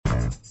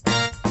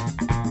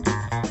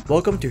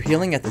Welcome to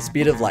Healing at the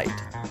Speed of Light.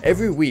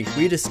 Every week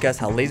we discuss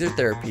how laser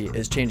therapy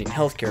is changing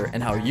healthcare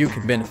and how you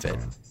can benefit.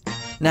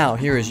 Now,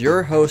 here is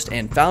your host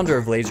and founder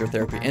of Laser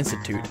Therapy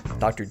Institute,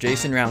 Dr.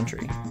 Jason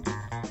Roundtree.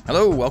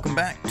 Hello, welcome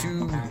back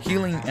to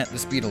Healing at the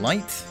Speed of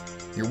Light,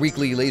 your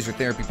weekly laser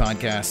therapy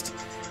podcast.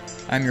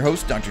 I'm your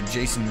host, Dr.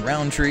 Jason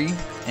Roundtree,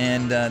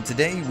 and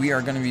today we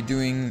are going to be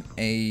doing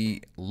a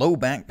low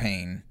back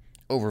pain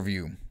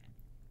overview.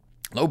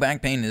 Low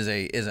back pain is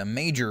a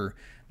major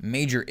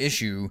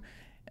issue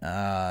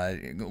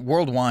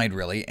worldwide,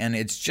 really, and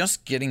it's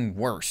just getting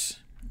worse.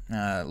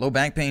 Low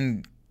back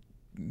pain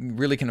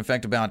really can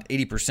affect about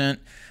 80%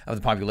 of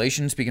the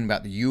population, speaking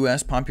about the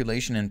U.S.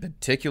 population in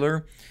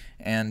particular.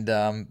 And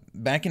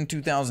back in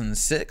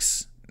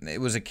 2006,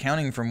 it was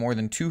accounting for more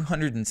than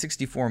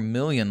 264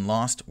 million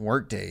lost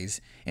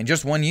workdays in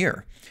just 1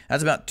 year.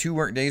 That's about 2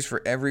 workdays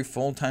for every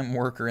full-time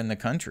worker in the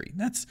country.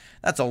 That's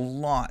a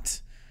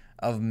lot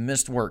of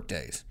missed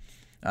workdays.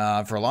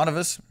 For a lot of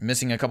us,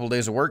 missing a couple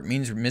days of work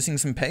means missing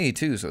some pay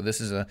too, so this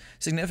is a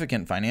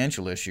significant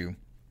financial issue.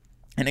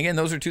 And again,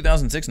 those are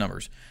 2006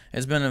 numbers.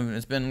 It's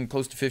been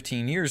close to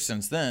 15 years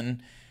since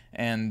then,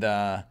 and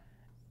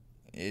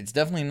it's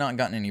definitely not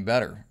gotten any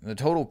better. The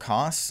total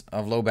costs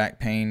of low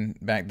back pain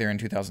back there in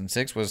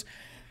 2006 was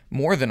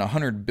more than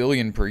 $100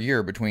 billion per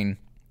year between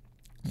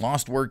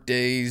lost work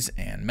days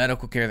and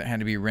medical care that had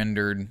to be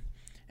rendered.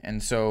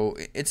 And so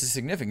it's a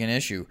significant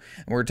issue.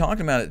 And we're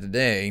talking about it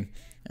today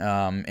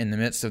in the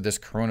midst of this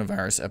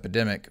coronavirus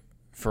epidemic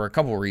for a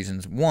couple of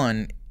reasons.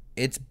 One,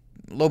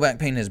 low back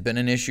pain has been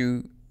an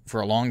issue for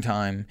a long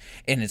time,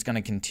 and it's going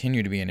to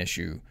continue to be an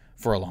issue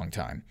for a long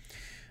time.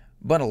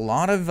 But a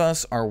lot of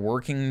us are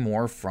working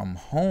more from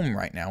home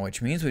right now,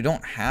 which means we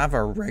don't have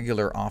our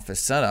regular office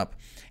setup,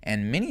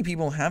 and many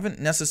people haven't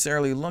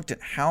necessarily looked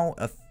at how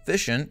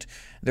efficient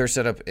their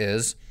setup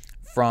is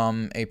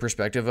from a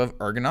perspective of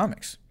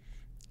ergonomics.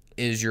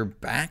 Is your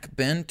back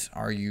bent?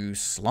 Are you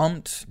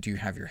slumped? Do you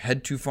have your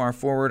head too far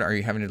forward? Are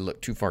you having to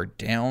look too far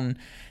down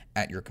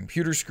at your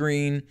computer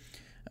screen?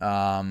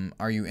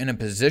 Are you in a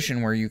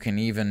position where you can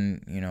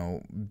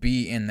even,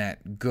 be in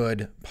that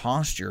good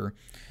posture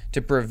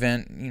to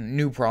prevent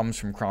new problems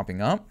from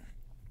cropping up?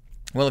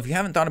 Well, if you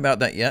haven't thought about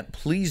that yet,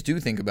 please do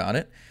think about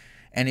it.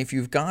 And if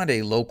you've got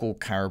a local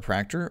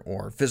chiropractor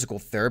or physical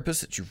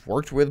therapist that you've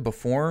worked with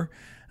before,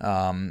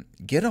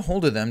 get a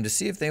hold of them to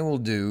see if they will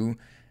do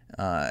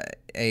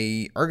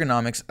a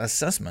ergonomics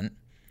assessment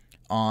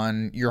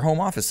on your home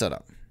office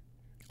setup.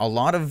 A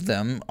lot of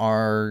them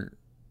are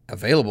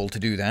available to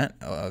do that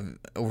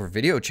over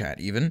video chat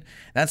even.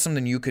 That's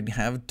something you could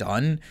have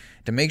done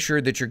to make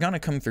sure that you're going to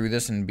come through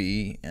this and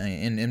be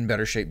in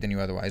better shape than you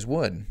otherwise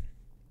would.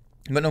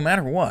 But no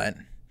matter what,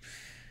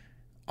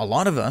 a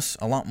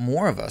lot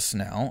more of us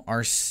now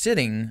are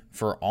sitting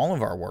for all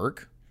of our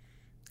work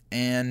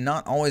and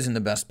not always in the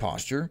best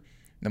posture.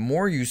 The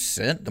more you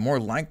sit, the more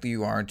likely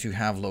you are to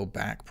have low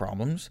back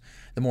problems.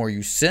 The more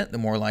you sit, the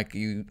more likely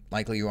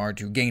you are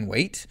to gain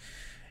weight.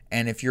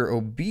 And if you're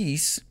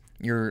obese,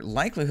 your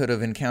likelihood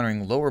of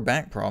encountering lower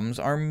back problems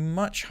are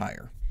much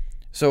higher.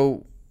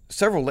 So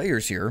several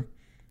layers here.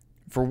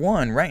 For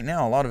one, right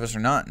now, a lot of us are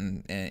not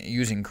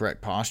using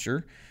correct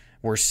posture.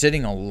 We're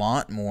sitting a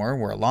lot more.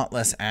 We're a lot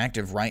less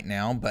active right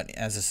now, but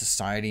as a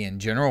society in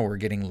general, we're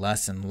getting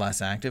less and less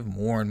active,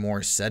 more and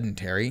more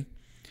sedentary.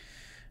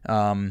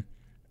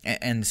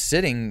 And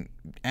sitting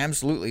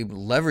absolutely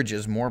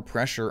leverages more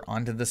pressure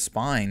onto the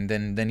spine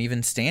than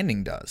even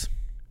standing does.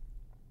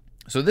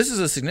 So this is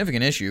a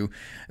significant issue.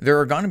 There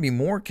are going to be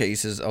more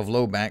cases of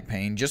low back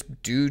pain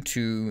just due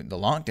to the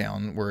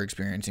lockdown we're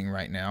experiencing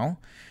right now.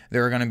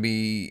 There are going to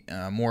be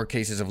more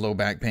cases of low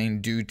back pain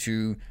due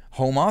to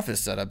home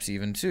office setups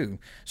even too.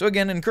 So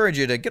again, I encourage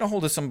you to get a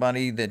hold of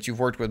somebody that you've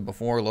worked with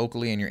before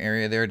locally in your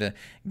area there to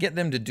get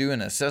them to do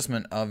an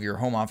assessment of your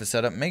home office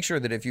setup. Make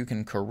sure that if you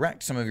can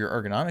correct some of your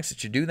ergonomics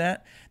that you do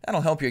that.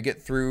 That'll help you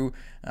get through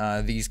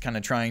these kind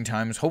of trying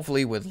times,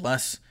 hopefully with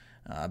less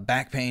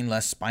back pain,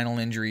 less spinal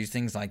injuries,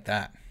 things like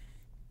that.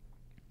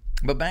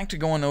 But back to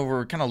going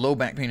over kind of low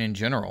back pain in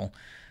general,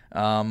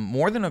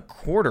 more than a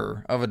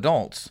quarter of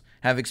adults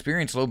have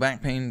experienced low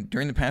back pain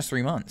during the past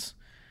 3 months.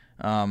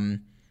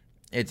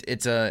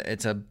 It's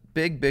a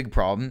big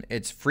problem.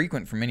 It's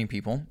frequent for many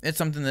people. It's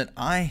something that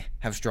I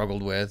have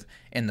struggled with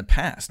in the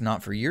past,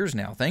 not for years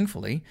now,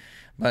 thankfully,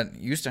 but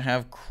used to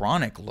have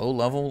chronic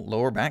low-level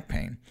lower back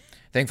pain.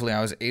 Thankfully,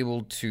 I was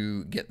able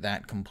to get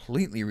that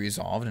completely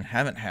resolved and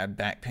haven't had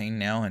back pain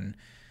now in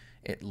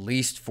at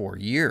least 4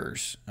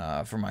 years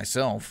for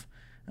myself,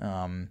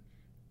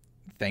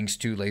 thanks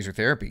to laser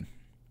therapy.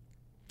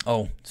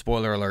 Oh,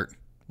 spoiler alert.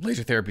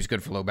 Laser therapy is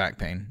good for low back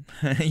pain.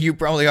 You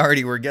probably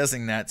already were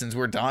guessing that since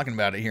we're talking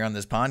about it here on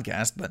this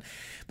podcast, but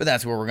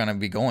that's where we're going to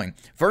be going.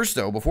 First,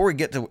 though, before we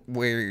get to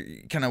where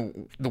kind of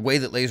the way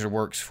that laser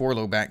works for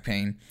low back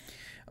pain,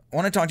 I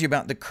want to talk to you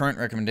about the current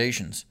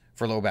recommendations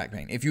for low back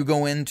pain. If you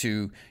go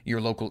into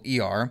your local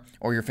ER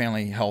or your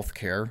family health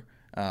care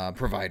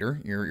provider,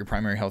 your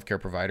primary health care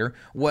provider,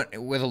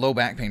 with a low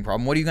back pain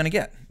problem, what are you going to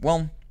get?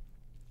 Well,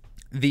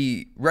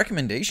 the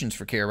recommendations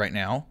for care right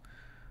now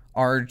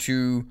are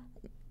to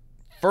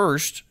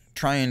first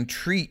try and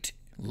treat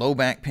low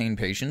back pain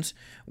patients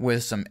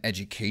with some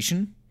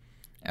education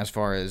as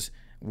far as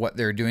what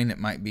they're doing that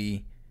might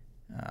be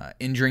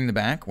injuring the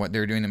back, what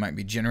they're doing that might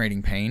be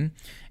generating pain,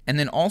 and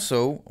then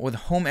also with a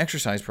home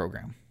exercise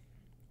program.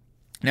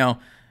 Now,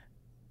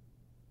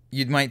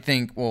 you might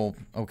think, well,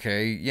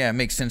 okay, yeah, it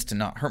makes sense to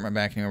not hurt my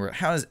back anymore, but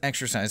how is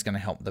exercise going to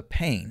help the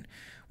pain?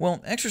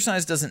 Well,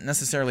 exercise doesn't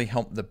necessarily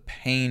help the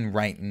pain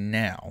right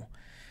now.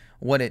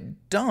 What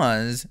it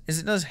does is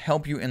it does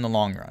help you in the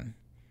long run.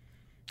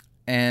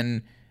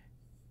 And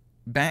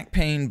back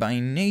pain by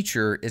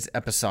nature is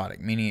episodic,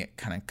 meaning it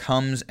kind of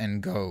comes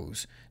and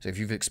goes. So if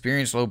you've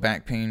experienced low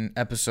back pain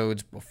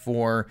episodes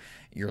before,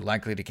 you're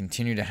likely to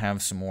continue to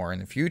have some more in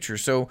the future.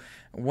 So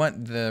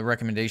what the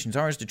recommendations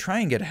are is to try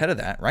and get ahead of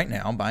that right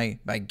now by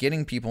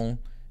getting people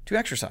to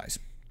exercise.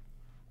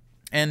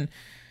 And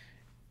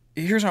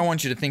here's how I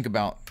want you to think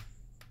about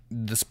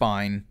the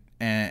spine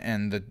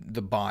and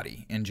the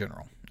body in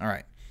general. All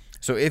right.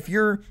 So if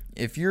your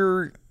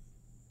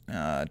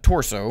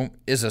torso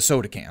is a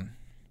soda can,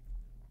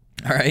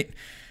 all right,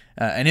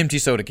 an empty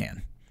soda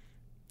can.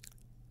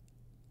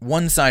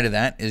 One side of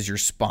that is your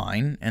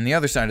spine, and the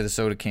other side of the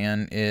soda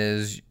can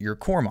is your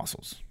core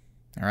muscles,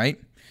 all right?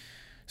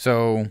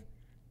 So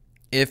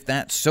if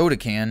that soda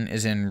can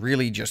is in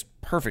really just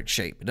perfect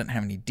shape, it doesn't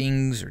have any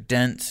dings or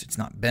dents, it's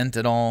not bent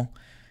at all,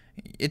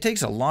 it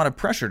takes a lot of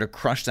pressure to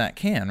crush that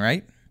can,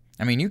 right?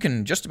 I mean, you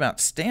can just about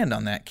stand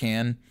on that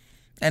can,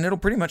 and it'll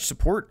pretty much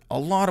support a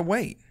lot of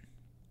weight.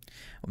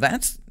 Well,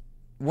 that's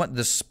what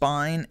the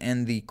spine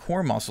and the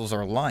core muscles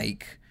are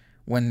like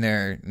when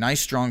they're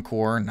nice, strong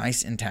core,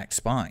 nice, intact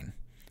spine.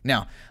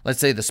 Now, let's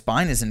say the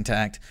spine is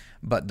intact,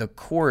 but the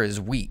core is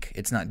weak.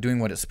 It's not doing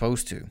what it's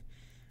supposed to.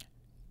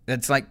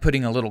 That's like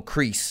putting a little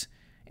crease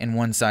in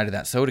one side of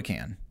that soda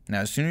can.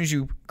 Now, as soon as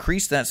you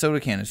crease that soda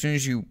can, as soon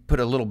as you put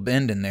a little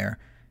bend in there,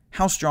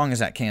 how strong is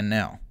that can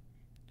now?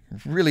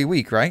 Really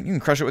weak, right? You can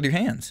crush it with your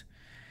hands.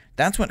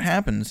 That's what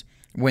happens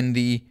when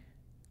the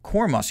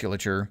core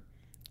musculature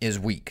is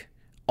weak.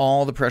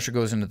 All the pressure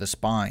goes into the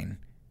spine,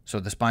 so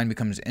the spine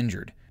becomes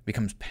injured,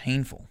 becomes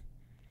painful.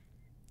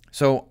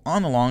 So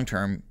on the long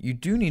term, you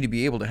do need to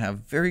be able to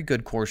have very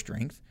good core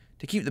strength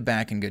to keep the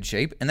back in good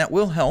shape, and that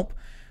will help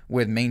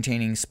with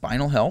maintaining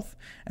spinal health,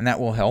 and that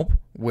will help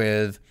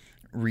with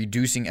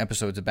reducing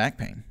episodes of back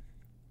pain.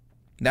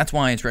 That's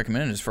why it's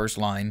recommended as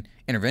first-line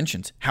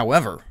interventions.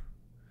 However,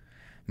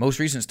 most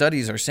recent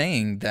studies are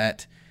saying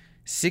that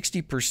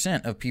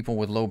 60% of people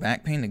with low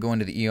back pain that go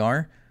into the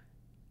ER,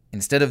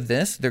 instead of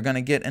this, they're going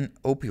to get an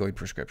opioid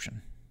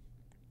prescription.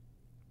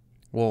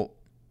 Well,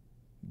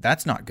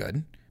 that's not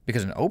good,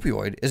 because an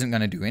opioid isn't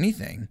going to do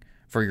anything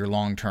for your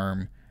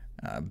long-term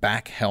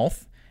back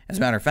health. As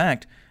a matter of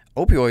fact,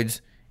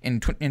 opioids in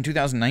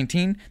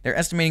 2019, they're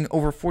estimating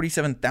over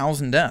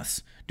 47,000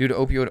 deaths due to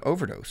opioid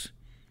overdose.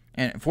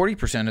 And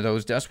 40% of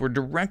those deaths were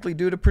directly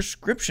due to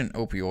prescription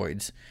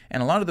opioids.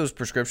 And a lot of those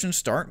prescriptions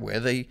start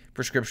with a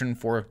prescription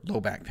for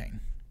low back pain.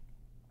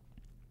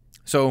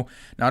 So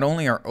not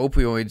only are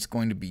opioids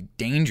going to be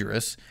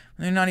dangerous,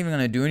 they're not even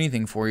going to do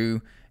anything for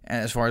you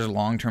as far as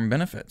long-term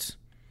benefits.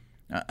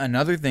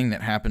 Another thing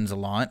that happens a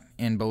lot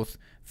in both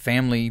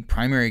family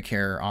primary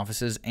care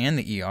offices and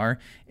the ER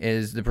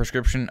is the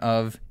prescription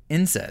of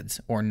NSAIDs,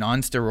 or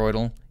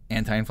non-steroidal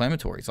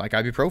anti-inflammatories, like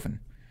ibuprofen.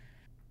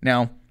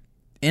 Now,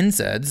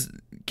 NSAIDs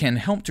can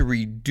help to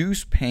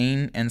reduce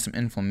pain and some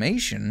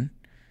inflammation,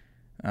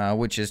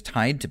 which is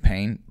tied to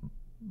pain,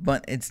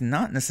 but it's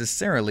not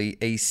necessarily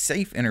a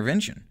safe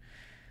intervention.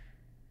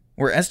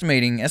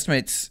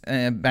 Estimates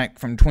back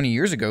from 20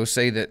 years ago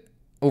say that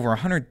over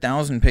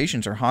 100,000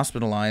 patients are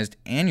hospitalized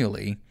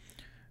annually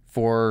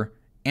for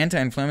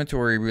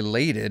anti-inflammatory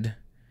related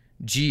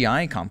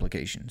GI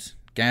complications,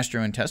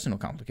 gastrointestinal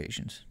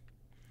complications.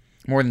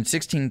 More than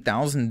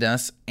 16,000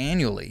 deaths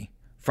annually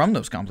from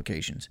those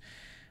complications.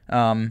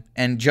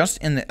 And just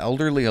in the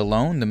elderly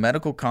alone, the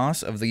medical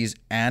costs of these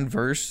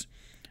adverse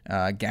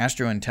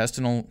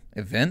gastrointestinal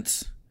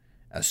events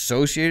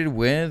associated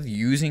with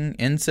using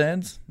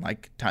NSAIDs,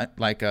 like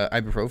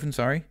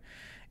ibuprofen,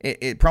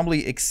 it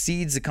probably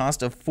exceeds the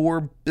cost of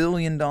 $4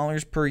 billion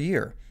per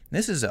year.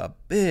 This is a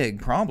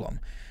big problem.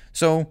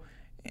 So,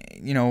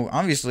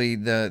 obviously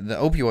the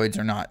opioids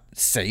are not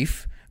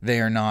safe.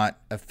 They are not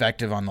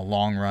effective on the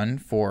long run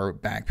for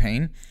back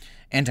pain.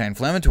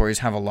 Anti-inflammatories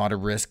have a lot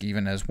of risk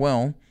even as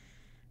well.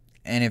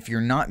 And if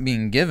you're not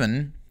being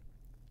given,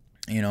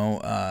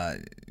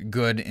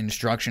 good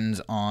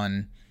instructions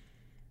on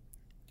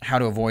how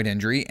to avoid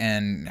injury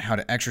and how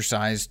to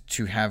exercise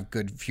to have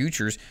good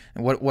futures,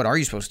 what are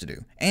you supposed to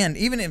do? And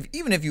even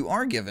if you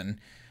are given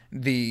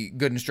the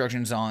good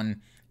instructions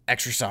on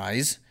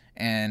exercise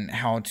and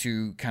how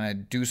to kind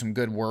of do some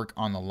good work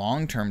on the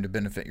long term to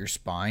benefit your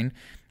spine,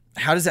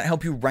 how does that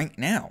help you right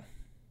now?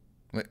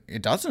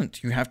 It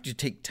doesn't. You have to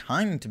take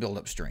time to build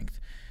up strength.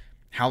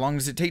 How long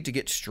does it take to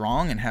get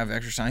strong and have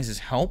exercises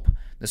help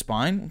the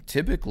spine?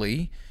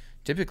 Typically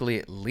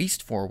at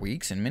least 4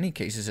 weeks, in many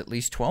cases at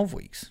least 12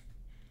 weeks.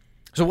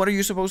 So what are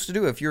you supposed to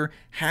do if you're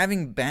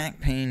having back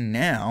pain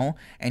now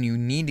and you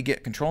need to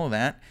get control of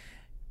that?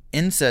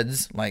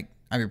 NSAIDs like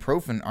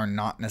ibuprofen are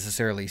not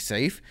necessarily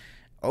safe.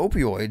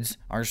 Opioids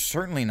are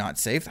certainly not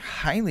safe,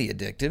 highly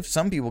addictive.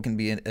 Some people can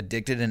be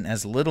addicted in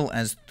as little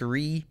as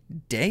 3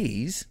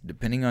 days,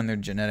 depending on their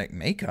genetic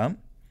makeup.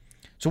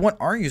 So what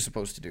are you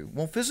supposed to do?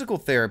 Well, physical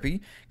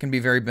therapy can be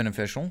very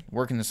beneficial,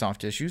 working the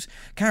soft tissues.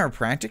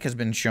 Chiropractic has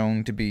been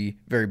shown to be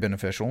very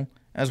beneficial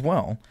as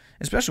well,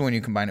 especially when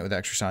you combine it with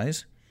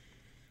exercise.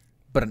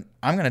 But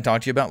I'm going to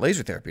talk to you about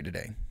laser therapy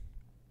today,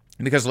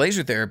 because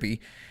laser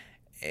therapy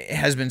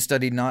has been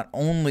studied not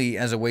only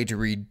as a way to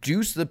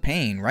reduce the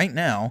pain right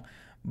now,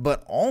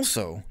 but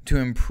also to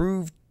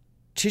improve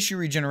tissue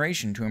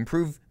regeneration, to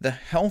improve the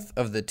health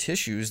of the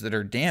tissues that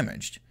are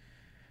damaged.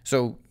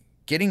 So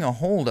getting a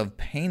hold of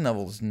pain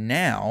levels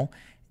now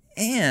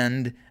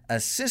and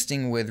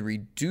assisting with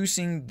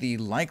reducing the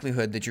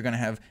likelihood that you're going to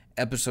have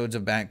episodes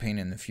of back pain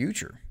in the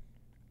future.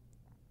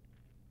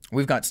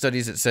 We've got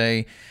studies that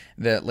say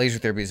that laser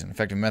therapy is an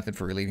effective method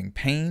for relieving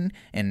pain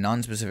and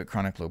nonspecific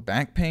chronic low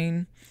back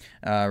pain,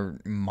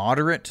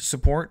 moderate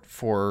support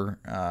for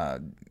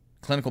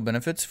clinical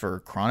benefits for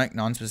chronic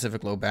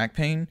nonspecific low back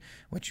pain,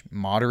 which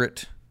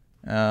moderate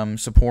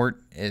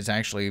support is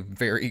actually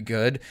very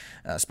good.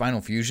 Spinal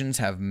fusions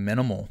have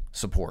minimal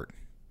support.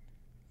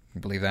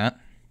 You believe that?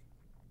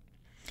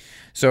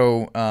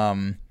 So,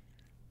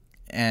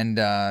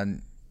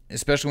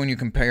 especially when you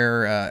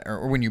compare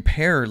or when you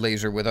pair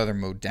laser with other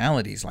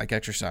modalities like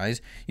exercise,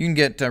 you can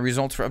get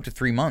results for up to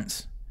 3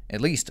 months,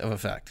 at least, of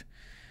effect.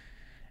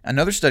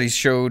 Another study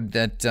showed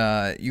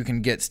that you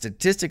can get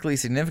statistically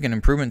significant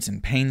improvements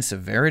in pain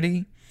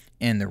severity,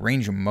 in the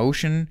range of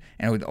motion,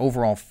 and with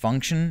overall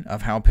function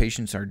of how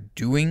patients are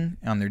doing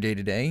on their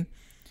day-to-day.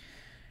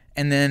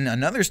 And then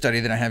another study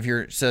that I have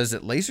here says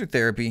that laser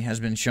therapy has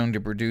been shown to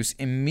produce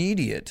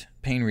immediate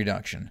pain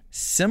reduction,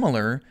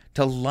 similar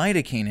to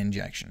lidocaine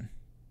injection.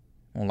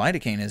 Well,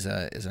 lidocaine is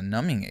a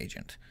numbing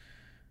agent,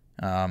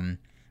 a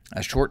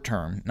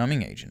short-term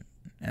numbing agent.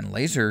 And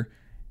laser,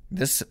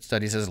 this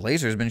study says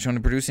laser has been shown to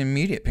produce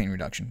immediate pain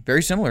reduction,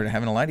 very similar to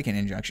having a lidocaine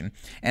injection,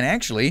 and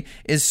actually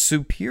is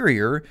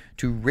superior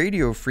to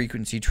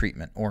radiofrequency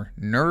treatment or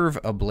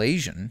nerve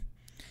ablation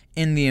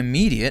in the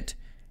immediate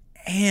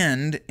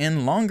and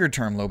in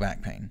longer-term low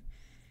back pain.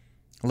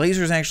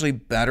 Laser is actually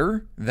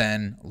better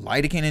than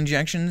lidocaine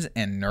injections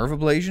and nerve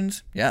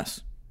ablations.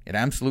 Yes, it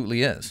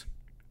absolutely is.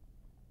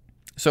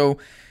 So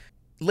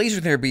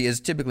laser therapy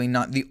is typically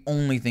not the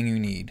only thing you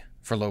need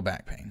for low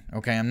back pain.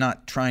 Okay, I'm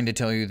not trying to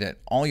tell you that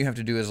all you have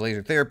to do is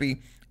laser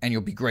therapy and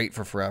you'll be great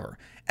for forever.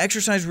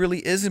 Exercise really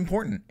is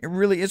important. It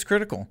really is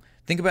critical.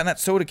 Think about that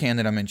soda can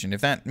that I mentioned.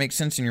 If that makes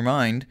sense in your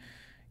mind,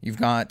 you've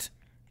got,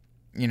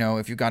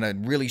 if you've got a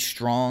really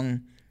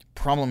strong,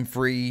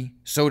 problem-free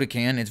soda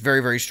can, it's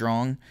very, very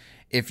strong.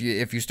 If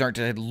you start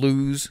to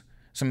lose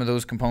some of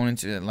those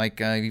components, like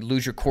you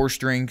lose your core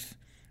strength,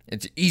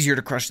 it's easier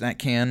to crush that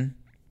can.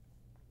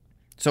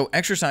 So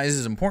exercise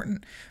is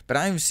important, but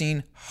I've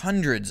seen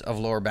hundreds of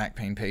lower back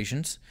pain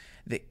patients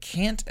that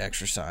can't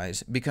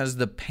exercise because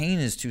the pain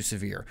is too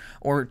severe,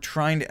 or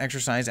trying to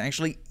exercise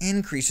actually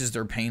increases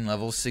their pain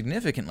levels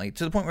significantly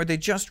to the point where they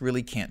just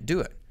really can't do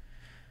it.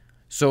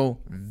 So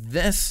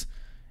this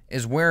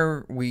is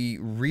where we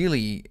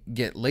really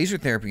get laser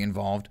therapy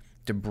involved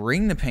to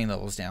bring the pain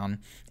levels down,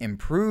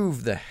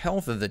 improve the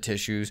health of the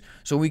tissues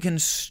so we can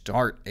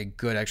start a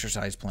good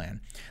exercise plan.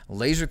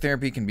 Laser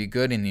therapy can be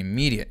good in the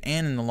immediate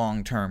and in the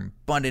long term,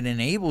 but it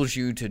enables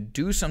you to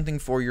do something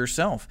for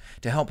yourself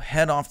to help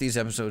head off these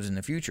episodes in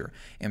the future.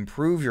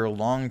 Improve your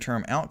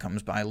long-term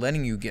outcomes by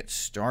letting you get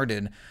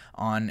started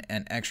on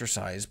an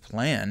exercise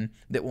plan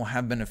that will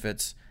have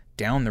benefits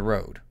down the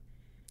road.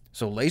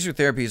 So laser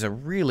therapy is a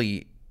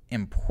really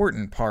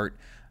important part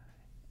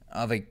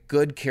of a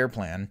good care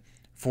plan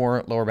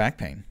for lower back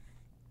pain.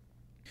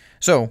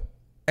 So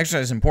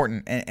exercise is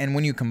important, and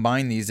when you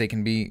combine these, they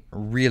can be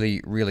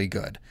really, really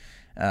good.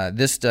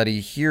 This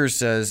study here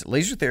says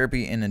laser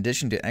therapy, in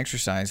addition to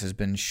exercise, has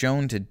been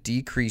shown to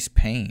decrease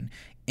pain,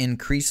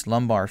 increase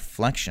lumbar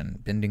flexion,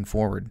 bending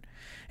forward,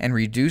 and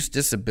reduce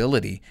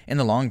disability in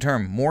the long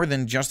term, more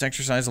than just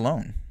exercise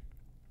alone.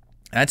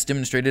 That's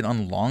demonstrated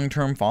on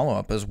long-term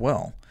follow-up as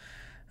well.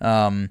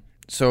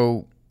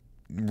 So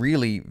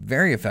really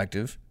very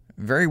effective,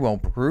 very well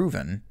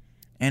proven,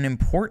 and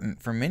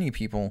important for many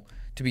people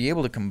to be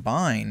able to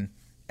combine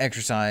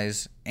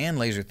exercise and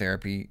laser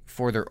therapy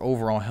for their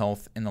overall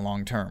health in the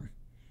long term.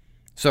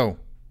 So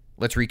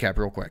let's recap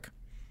real quick.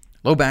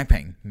 Low back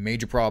pain,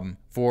 major problem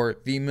for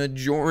the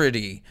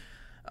majority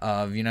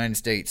of United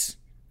States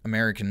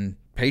American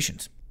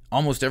patients.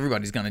 Almost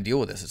everybody's going to deal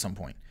with this at some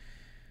point.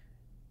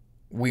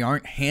 We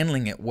aren't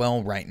handling it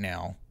well right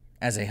now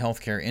as a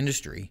healthcare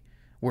industry.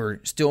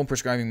 We're still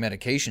prescribing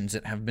medications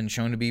that have been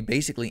shown to be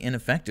basically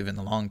ineffective in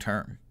the long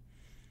term.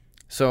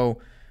 So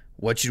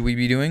what should we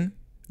be doing?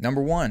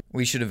 Number one,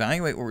 we should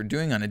evaluate what we're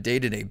doing on a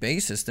day-to-day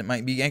basis that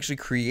might be actually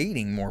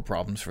creating more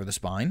problems for the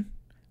spine.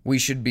 We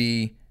should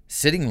be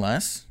sitting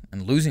less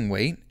and losing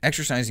weight,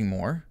 exercising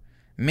more,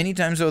 Many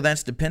times, though,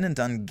 that's dependent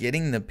on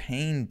getting the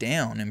pain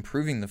down,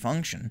 improving the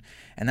function,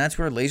 and that's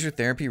where laser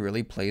therapy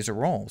really plays a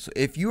role. So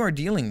if you are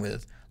dealing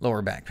with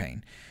lower back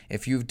pain,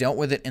 if you've dealt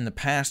with it in the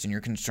past and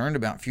you're concerned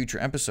about future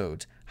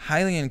episodes,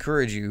 highly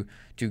encourage you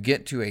to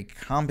get to a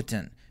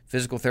competent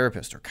physical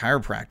therapist or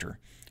chiropractor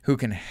who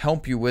can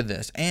help you with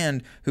this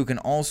and who can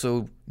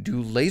also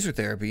do laser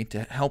therapy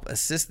to help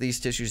assist these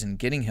tissues in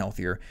getting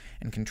healthier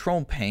and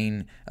control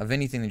pain of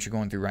anything that you're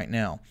going through right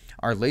now.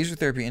 Our Laser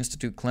Therapy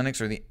Institute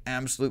clinics are the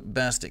absolute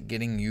best at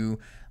getting you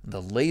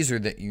the laser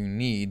that you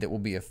need that will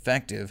be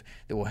effective,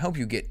 that will help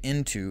you get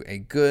into a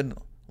good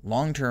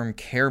long-term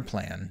care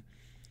plan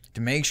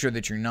to make sure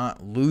that you're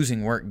not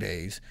losing work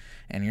days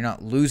and you're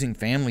not losing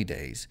family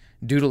days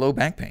due to low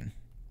back pain.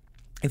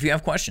 If you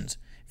have questions,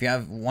 if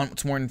you want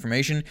some more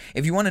information,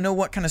 if you want to know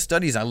what kind of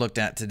studies I looked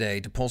at today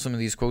to pull some of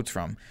these quotes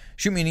from,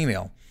 shoot me an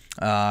email,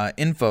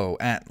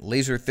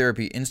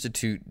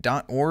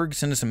 info@lasertherapyinstitute.org.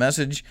 Send us a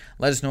message.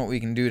 Let us know what we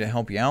can do to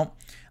help you out.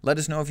 Let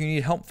us know if you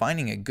need help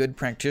finding a good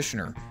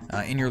practitioner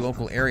in your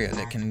local area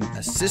that can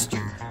assist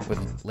you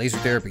with laser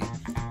therapy.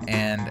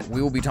 And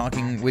we will be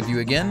talking with you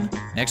again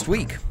next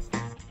week.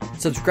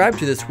 Subscribe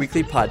to this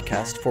weekly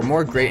podcast for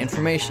more great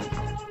information.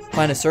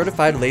 Find a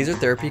certified laser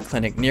therapy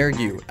clinic near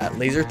you at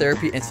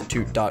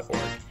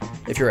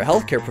lasertherapyinstitute.org. If you're a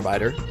healthcare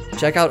provider,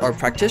 check out our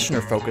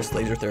practitioner-focused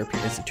Laser Therapy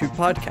Institute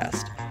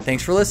podcast.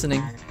 Thanks for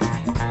listening.